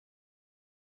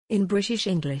In British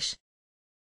English.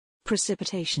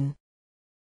 Precipitation.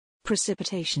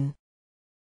 Precipitation.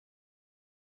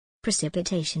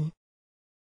 Precipitation.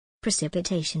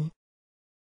 Precipitation.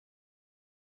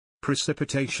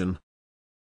 Precipitation.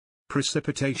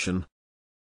 Precipitation.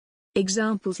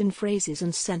 Examples in phrases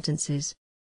and sentences.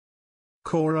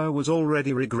 Cora was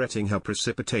already regretting her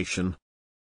precipitation.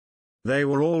 They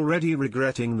were already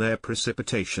regretting their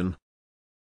precipitation.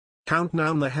 Count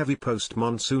down the heavy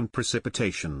post-monsoon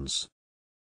precipitations.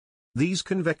 These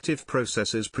convective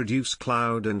processes produce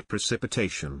cloud and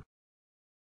precipitation.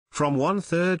 From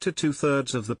 1/3 to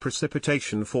 2/3 of the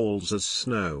precipitation falls as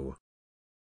snow.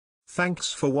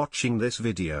 Thanks for watching this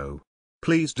video.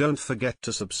 Please don't forget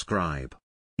to subscribe.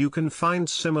 You can find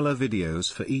similar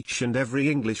videos for each and every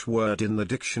English word in the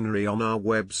dictionary on our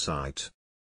website.